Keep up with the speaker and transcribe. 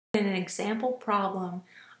in an example problem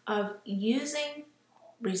of using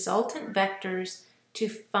resultant vectors to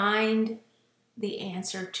find the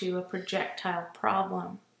answer to a projectile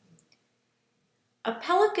problem. A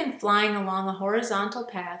pelican flying along a horizontal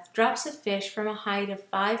path drops a fish from a height of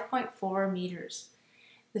 5.4 meters.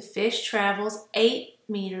 The fish travels 8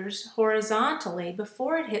 meters horizontally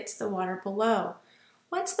before it hits the water below.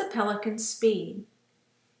 What's the pelican's speed?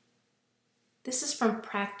 This is from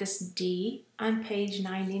practice D on page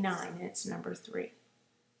 99, and it's number 3.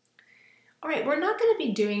 All right, we're not going to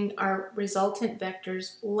be doing our resultant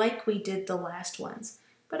vectors like we did the last ones,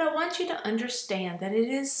 but I want you to understand that it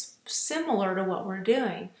is similar to what we're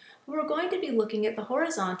doing. We're going to be looking at the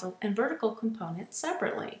horizontal and vertical components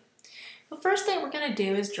separately. The first thing we're going to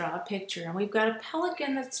do is draw a picture, and we've got a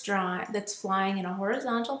pelican that's flying in a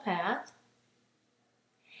horizontal path,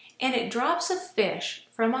 and it drops a fish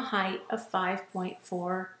from a height of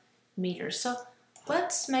 5.4 meters. So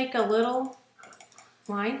let's make a little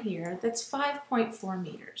line here that's 5.4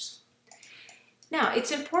 meters. Now,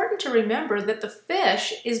 it's important to remember that the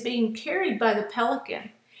fish is being carried by the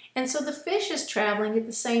pelican, and so the fish is traveling at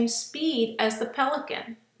the same speed as the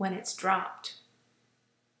pelican when it's dropped.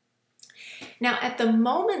 Now, at the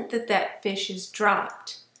moment that that fish is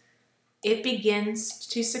dropped, it begins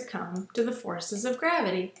to succumb to the forces of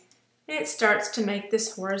gravity, and it starts to make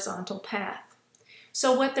this horizontal path.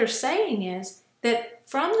 So what they're saying is that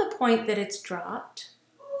from the point that it's dropped,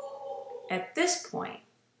 at this point,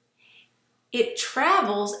 it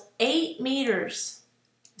travels 8 meters.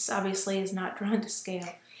 This obviously is not drawn to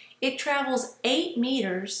scale. It travels 8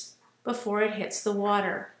 meters before it hits the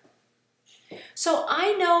water. So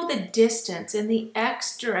I know the distance in the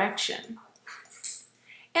x direction,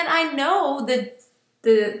 and I know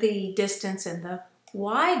the distance in the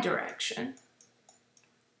y direction,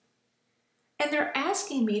 and they're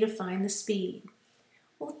asking me to find the speed.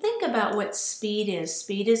 Well, think about what speed is.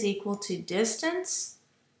 Speed is equal to distance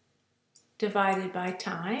divided by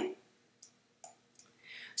time.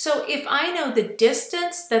 So if I know the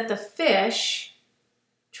distance that the fish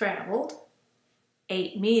traveled,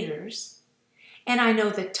 8 meters, and I know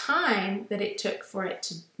the time that it took for it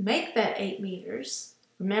to make that 8 meters,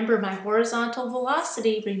 remember my horizontal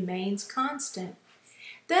velocity remains constant,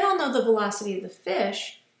 then I'll know the velocity of the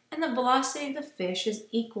fish, and the velocity of the fish is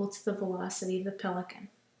equal to the velocity of the pelican.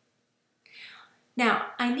 Now,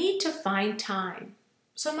 I need to find time.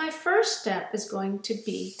 So my first step is going to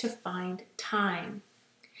be to find time.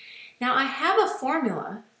 Now, I have a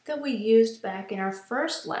formula that we used back in our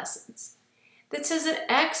first lessons that says that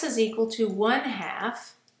x is equal to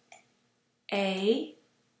 1/2 a,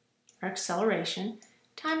 our acceleration,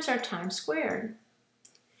 times our time squared.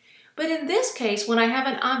 But in this case, when I have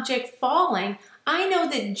an object falling, I know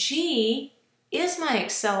that g is my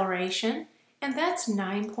acceleration, and that's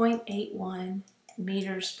 9.81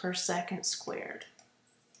 meters per second squared.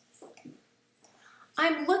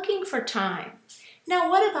 I'm looking for time. Now,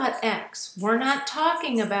 what about x? We're not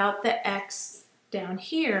talking about the x down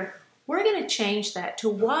here. We're going to change that to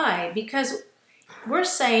y because we're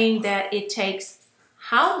saying that it takes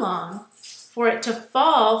how long for it to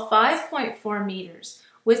fall 5.4 meters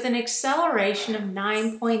with an acceleration of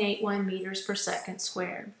 9.81 meters per second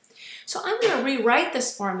squared. So I'm going to rewrite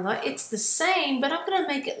this formula. It's the same, but I'm going to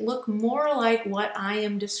make it look more like what I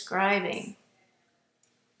am describing.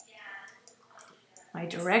 My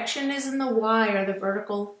direction is in the y, or the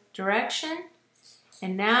vertical direction,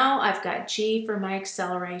 and now I've got g for my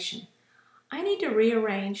acceleration. I need to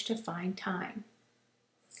rearrange to find time.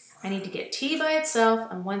 I need to get t by itself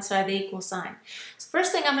on one side of the equal sign. So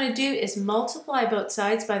first thing I'm going to do is multiply both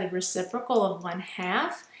sides by the reciprocal of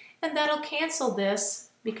 1/2, and that'll cancel this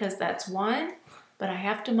because that's 1, but I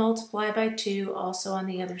have to multiply by 2 also on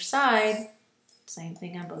the other side. Same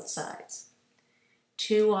thing on both sides.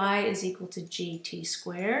 2y is equal to gt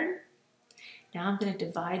squared. Now I'm going to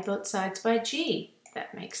divide both sides by g.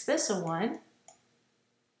 That makes this a 1.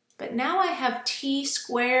 But now I have t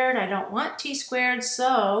squared. I don't want t squared,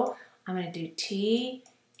 so I'm going to do t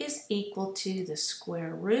is equal to the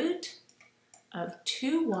square root of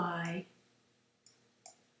 2y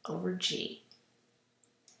over g.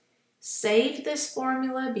 Save this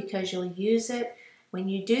formula because you'll use it when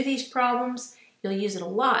you do these problems. You'll use it a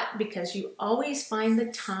lot because you always find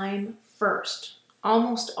the time first.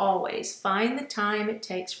 Almost always. Find the time it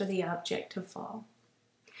takes for the object to fall.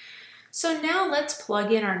 So now let's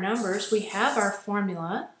plug in our numbers. We have our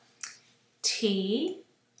formula. T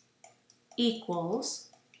equals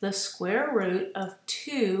the square root of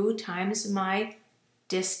 2 times my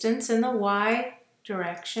distance in the y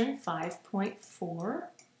direction, 5.4,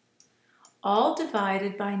 all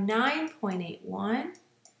divided by 9.81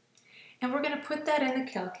 And we're going to put that in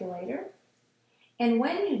the calculator. And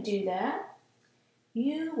when you do that,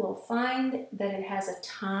 you will find that it has a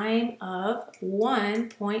time of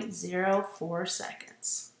 1.04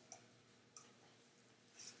 seconds.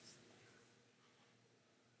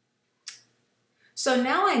 So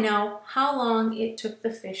now I know how long it took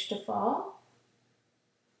the fish to fall.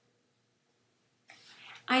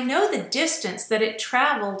 I know the distance that it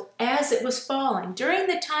traveled as it was falling. During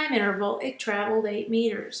the time interval, it traveled 8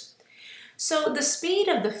 meters. So the speed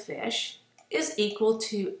of the fish is equal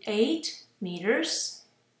to 8 meters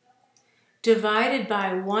divided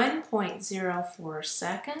by 1.04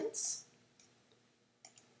 seconds.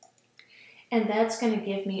 And that's going to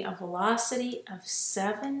give me a velocity of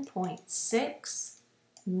 7.6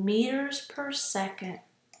 meters per second.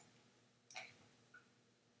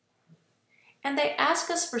 And they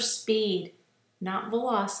ask us for speed, not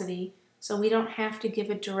velocity, so we don't have to give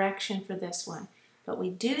a direction for this one. But we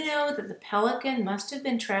do know that the pelican must have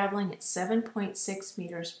been traveling at 7.6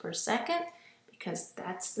 meters per second because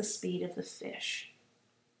that's the speed of the fish.